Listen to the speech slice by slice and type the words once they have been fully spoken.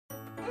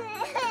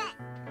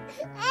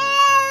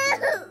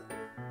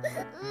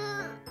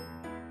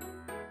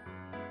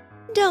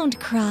Don't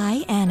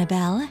cry,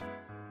 Annabelle.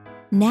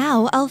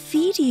 Now I'll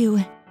feed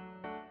you.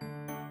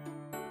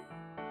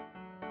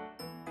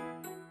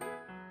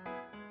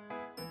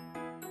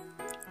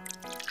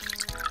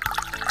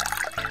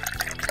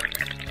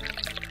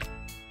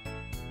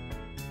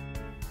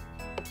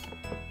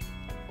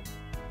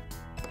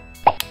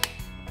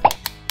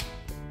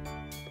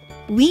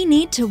 We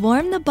need to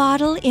warm the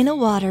bottle in a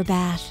water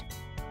bath.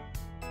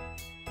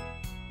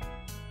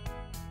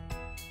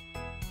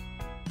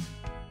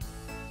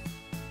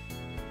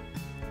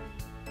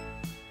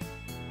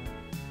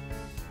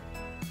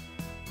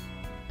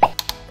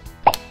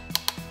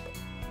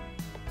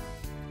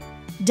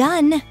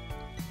 Done.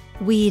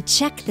 We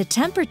check the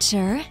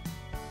temperature.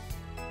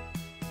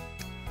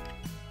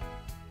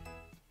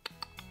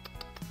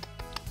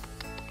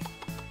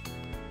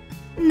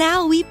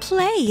 Now we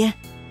play.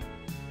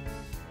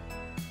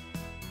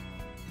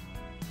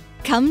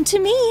 Come to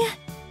me.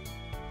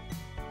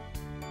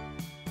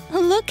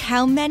 Look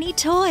how many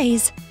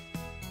toys.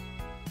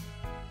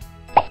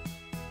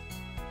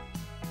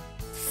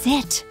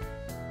 Sit.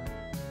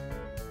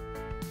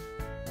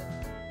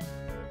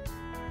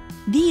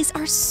 These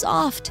are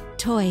soft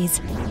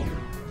toys.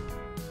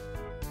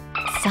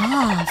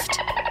 Soft.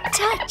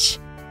 Touch.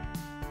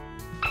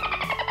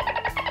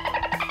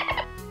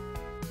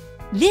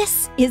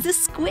 This is a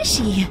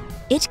squishy.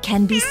 It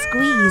can be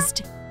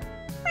squeezed.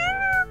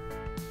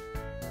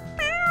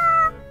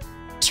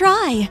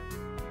 Try.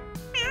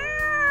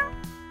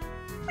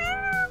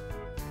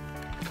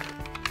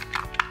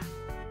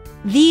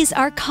 These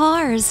are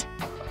cars.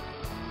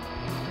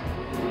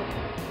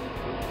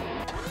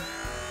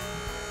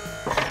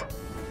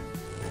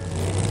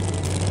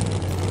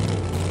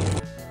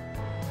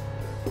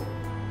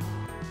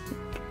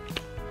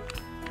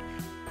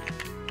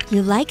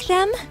 You like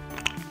them?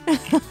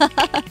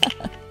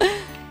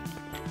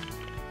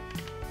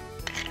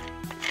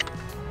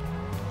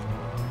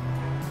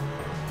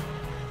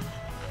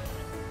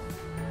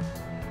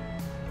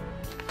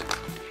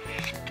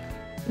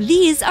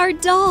 These are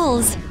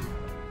dolls.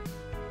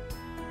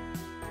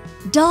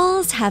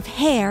 Dolls have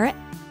hair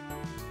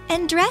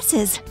and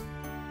dresses.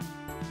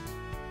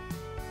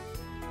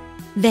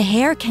 The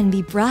hair can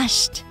be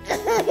brushed.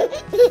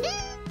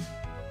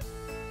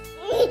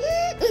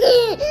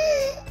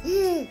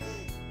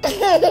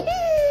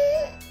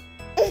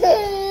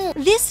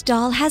 This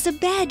doll has a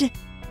bed.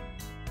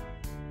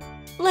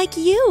 Like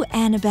you,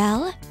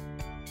 Annabelle.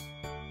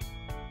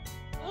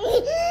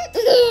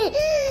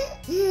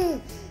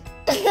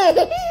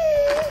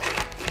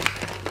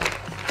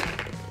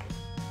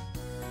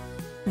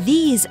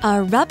 These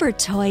are rubber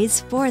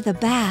toys for the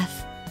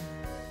bath.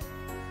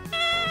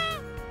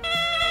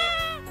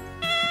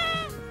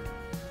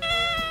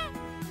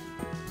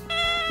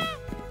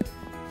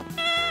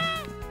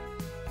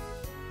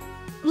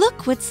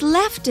 Look what's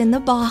left in the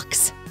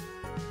box.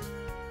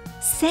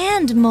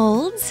 Sand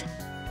molds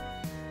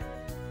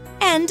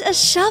and a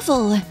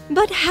shovel.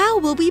 But how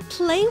will we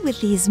play with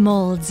these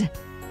molds?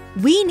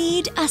 We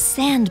need a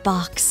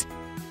sandbox.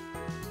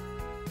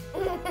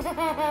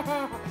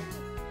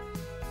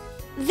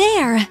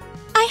 There,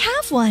 I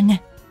have one.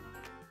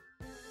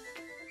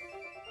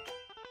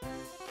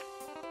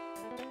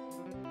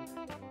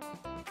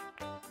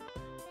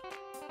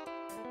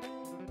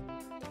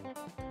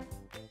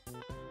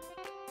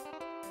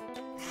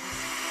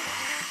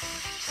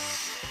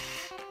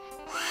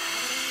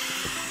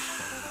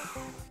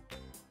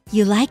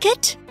 You like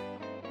it?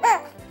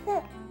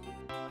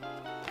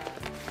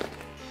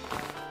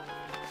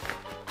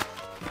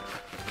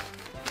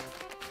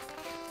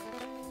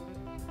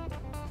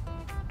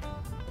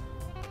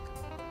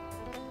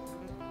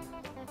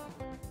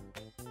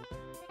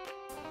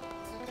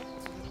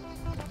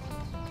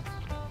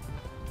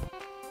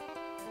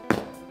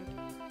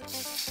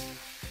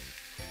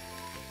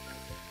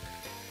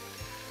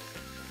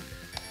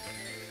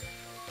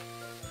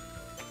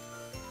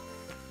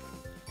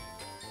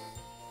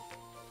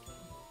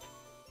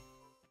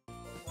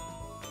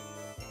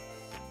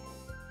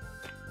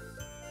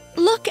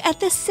 Look at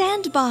the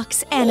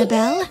sandbox,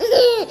 Annabelle.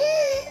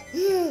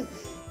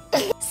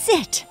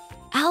 Sit.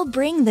 I'll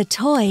bring the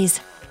toys.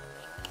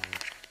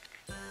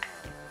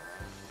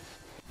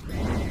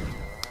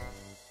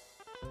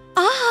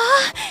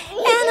 Ah,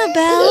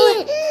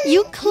 Annabelle,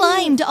 you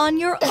climbed on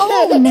your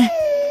own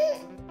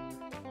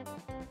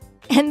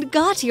and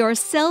got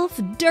yourself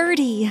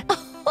dirty.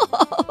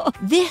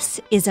 This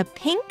is a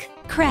pink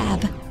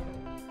crab,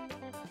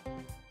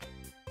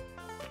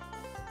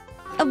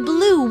 a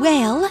blue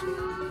whale,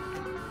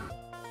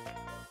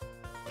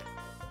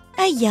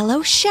 a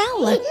yellow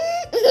shell.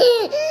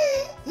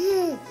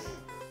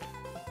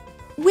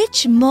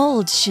 Which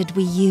mold should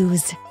we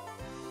use?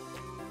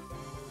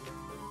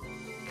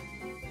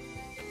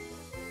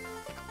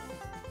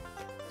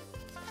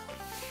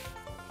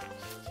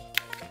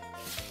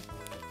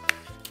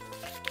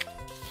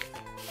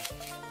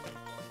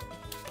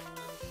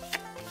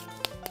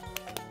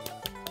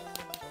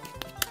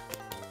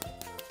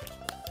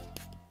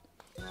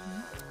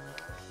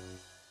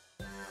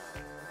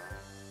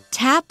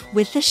 Tap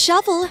with the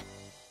shovel.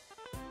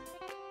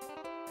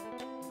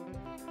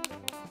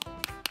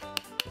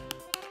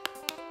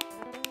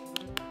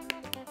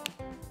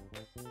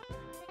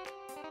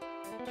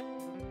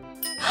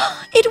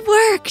 It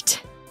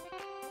worked!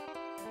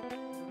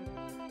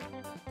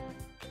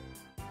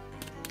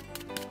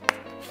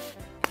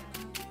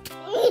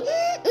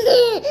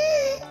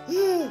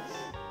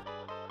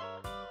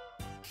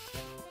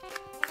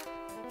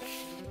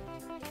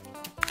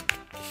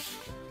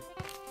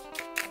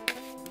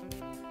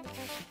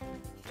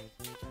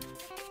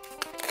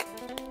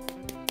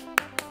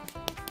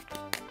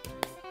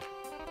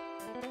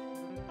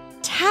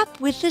 Tap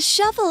with the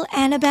shovel,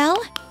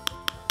 Annabelle.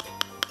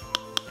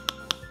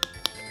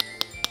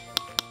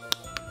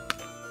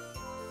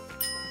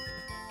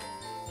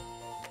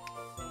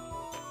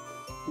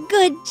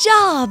 Good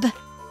job!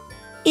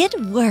 It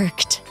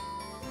worked.